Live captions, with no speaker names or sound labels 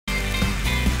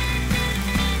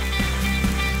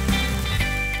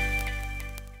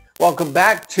Welcome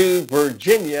back to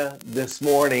Virginia this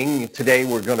morning. Today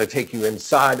we're going to take you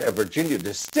inside a Virginia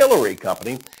Distillery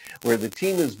company where the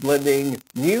team is blending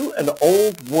new and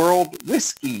old world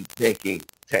whiskey making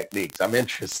techniques. I'm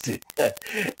interested.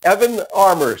 Evan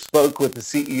Armour spoke with the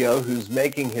CEO who's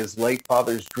making his late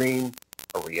father's dream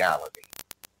a reality.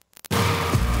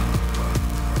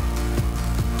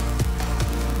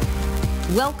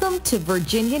 Welcome to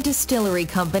Virginia Distillery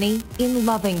Company in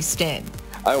Lovingston.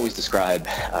 I always describe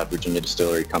Virginia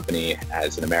Distillery Company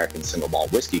as an American single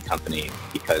malt whiskey company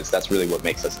because that's really what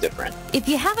makes us different. If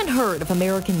you haven't heard of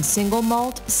American Single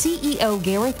Malt, CEO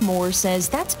Gareth Moore says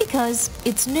that's because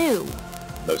it's new.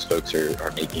 Most folks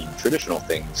are making traditional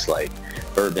things like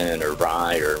bourbon or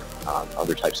rye or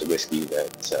other types of whiskey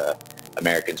that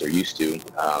Americans are used to.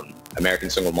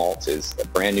 American Single Malt is a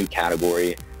brand new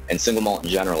category, and single malt in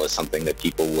general is something that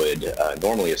people would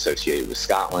normally associate with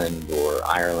Scotland or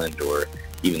Ireland or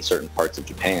even certain parts of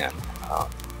Japan.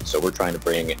 So we're trying to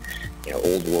bring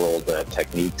old world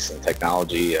techniques and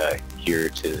technology here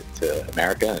to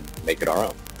America and make it our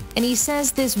own. And he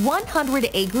says this 100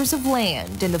 acres of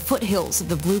land in the foothills of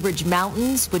the Blue Ridge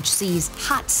Mountains, which sees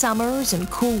hot summers and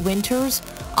cool winters,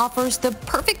 offers the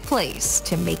perfect place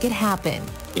to make it happen.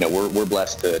 We're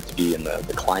blessed to be in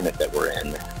the climate that we're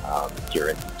in here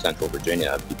in Central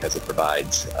Virginia because it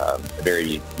provides a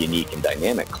very unique and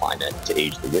dynamic climate to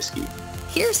age the whiskey.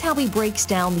 Here's how he breaks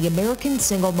down the American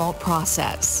single malt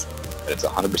process. It's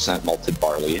 100% malted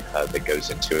barley that goes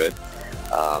into it.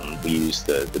 We use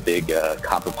the big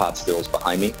copper pot stills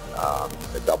behind me,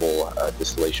 the double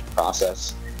distillation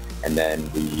process. And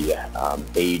then we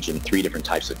age in 3 different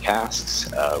types of casks.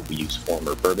 We use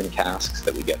former bourbon casks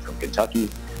that we get from Kentucky.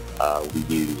 We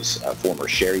use former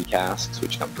sherry casks,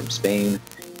 which come from Spain.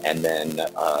 And then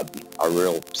our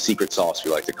real secret sauce,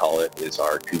 we like to call it, is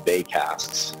our cuvee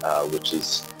casks, which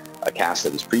is a cask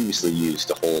that was previously used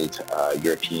to hold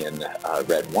European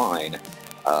red wine.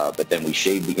 But then we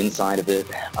shave the inside of it,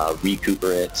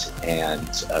 recooper it, and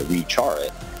re-char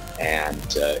it.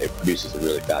 And it produces a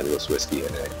really fabulous whiskey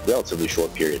in a relatively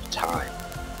short period of time.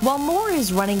 While Moore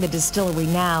is running the distillery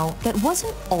now, that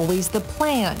wasn't always the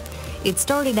plan. It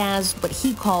started as what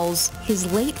he calls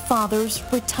his late father's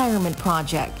retirement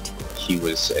project. He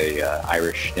was an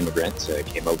Irish immigrant,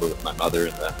 came over with my mother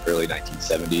in the early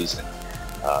 1970s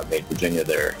and made Virginia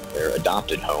their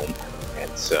adopted home. And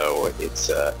so it's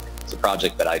a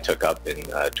project that I took up in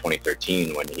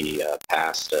 2013 when he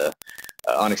passed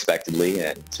unexpectedly,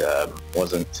 and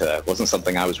wasn't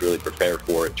something I was really prepared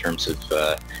for in terms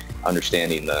of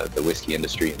understanding the whiskey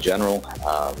industry in general,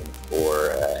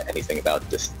 or anything about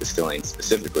distilling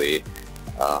specifically.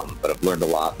 But I've learned a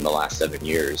lot in the last 7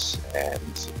 years,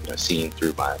 and seeing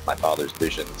through my father's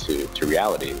vision to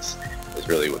realities is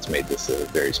really what's made this a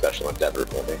very special endeavor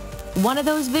for me. One of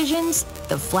those visions,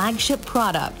 the flagship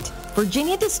product.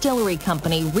 Virginia Distillery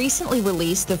Company recently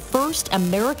released the first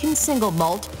American single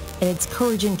malt in its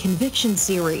Courage and Conviction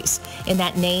series. And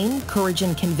that name, Courage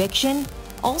and Conviction,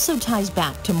 also ties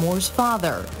back to Moore's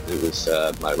father. It was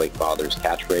my late father's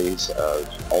catchphrase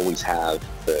of always have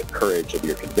the courage of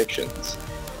your convictions.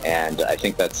 And I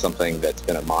think that's something that's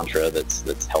been a mantra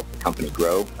that's helped the company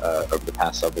grow over the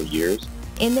past several years.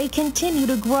 And they continue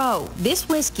to grow. This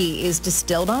whiskey is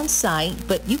distilled on site,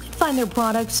 but you can find their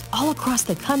products all across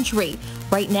the country.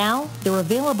 Right now, they're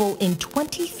available in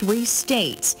 23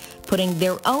 states, putting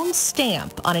their own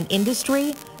stamp on an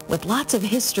industry with lots of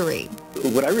history.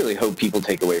 What I really hope people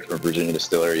take away from Virginia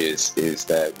Distillery is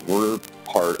that we're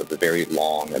part of a very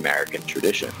long American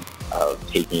tradition of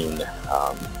taking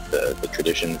the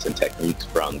traditions and techniques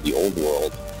from the old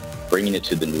world, bringing it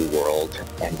to the new world,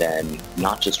 and then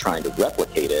not just trying to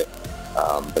replicate it,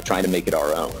 but trying to make it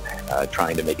our own,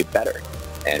 trying to make it better.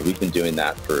 And we've been doing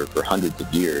that for hundreds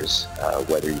of years,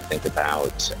 whether you think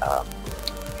about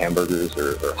hamburgers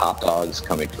or hot dogs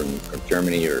coming from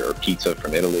Germany or pizza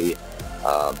from Italy.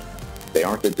 They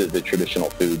aren't the traditional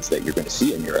foods that you're going to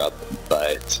see in Europe,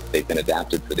 but they've been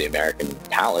adapted for the American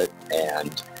palate,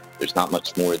 and there's not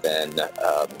much more than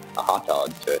a hot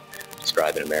dog to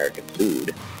describe an American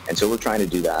food. And so we're trying to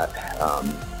do that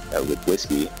with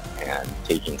whiskey, and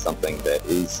taking something that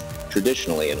is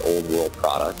traditionally an old world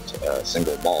product,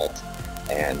 single malt,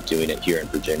 and doing it here in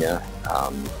Virginia,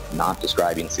 not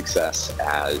describing success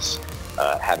as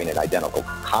having an identical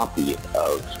copy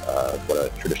of what a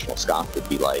traditional Scotch would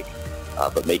be like,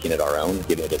 but making it our own,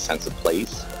 giving it a sense of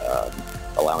place,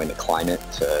 allowing the climate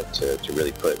to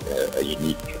really put a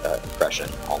unique impression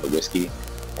on the whiskey,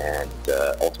 and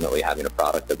ultimately having a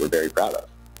product that we're very proud of.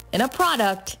 And a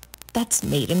product that's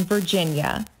made in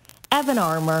Virginia. Evan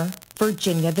Armour,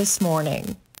 Virginia This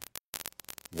Morning.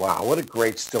 Wow, what a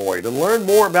great story. To learn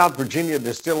more about Virginia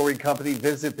Distillery Company,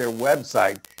 visit their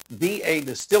website,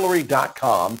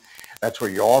 vadistillery.com. That's where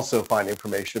you'll also find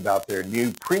information about their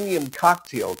new premium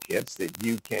cocktail kits that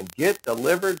you can get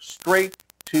delivered straight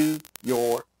to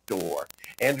your door.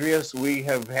 Andreas, we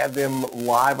have had them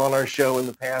live on our show in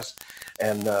the past,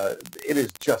 and it is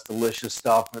just delicious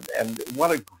stuff. And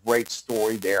what a great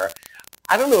story there.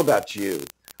 I don't know about you,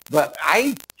 but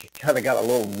I kind of got a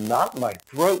little knot in my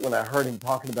throat when I heard him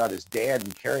talking about his dad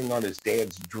and carrying on his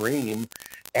dad's dream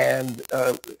and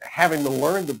having to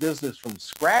learn the business from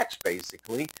scratch,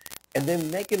 basically, and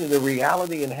then making it a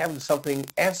reality and having something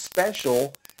as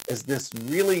special as this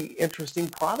really interesting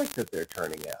product that they're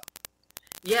turning out.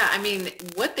 Yeah, I mean,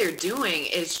 what they're doing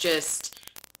is just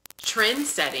trend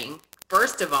setting,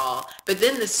 first of all, but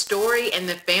then the story and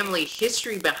the family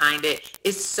history behind it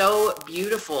is so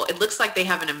beautiful. It looks like they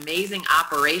have an amazing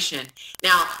operation.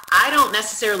 Now, I don't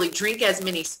necessarily drink as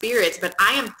many spirits, but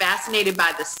I am fascinated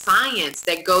by the science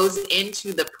that goes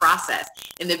into the process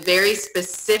and the very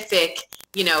specific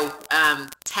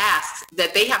tasks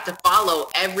that they have to follow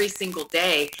every single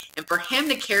day. And for him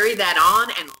to carry that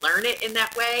on and learn it in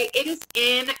that way, it is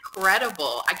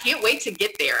incredible. I can't wait to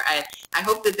get there. I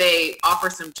hope that they offer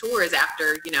some tours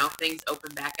after, things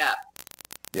open back up.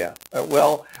 Yeah.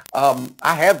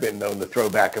 I have been known to throw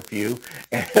back a few,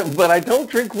 but I don't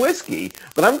drink whiskey.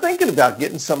 But I'm thinking about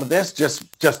getting some of this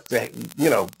just to,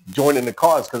 join in the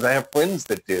cause because I have friends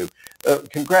that do.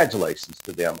 Congratulations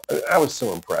to them. I was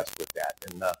so impressed with that.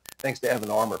 And thanks to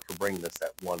Evan Armour for bringing us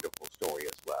that wonderful story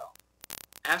as well.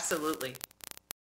 Absolutely.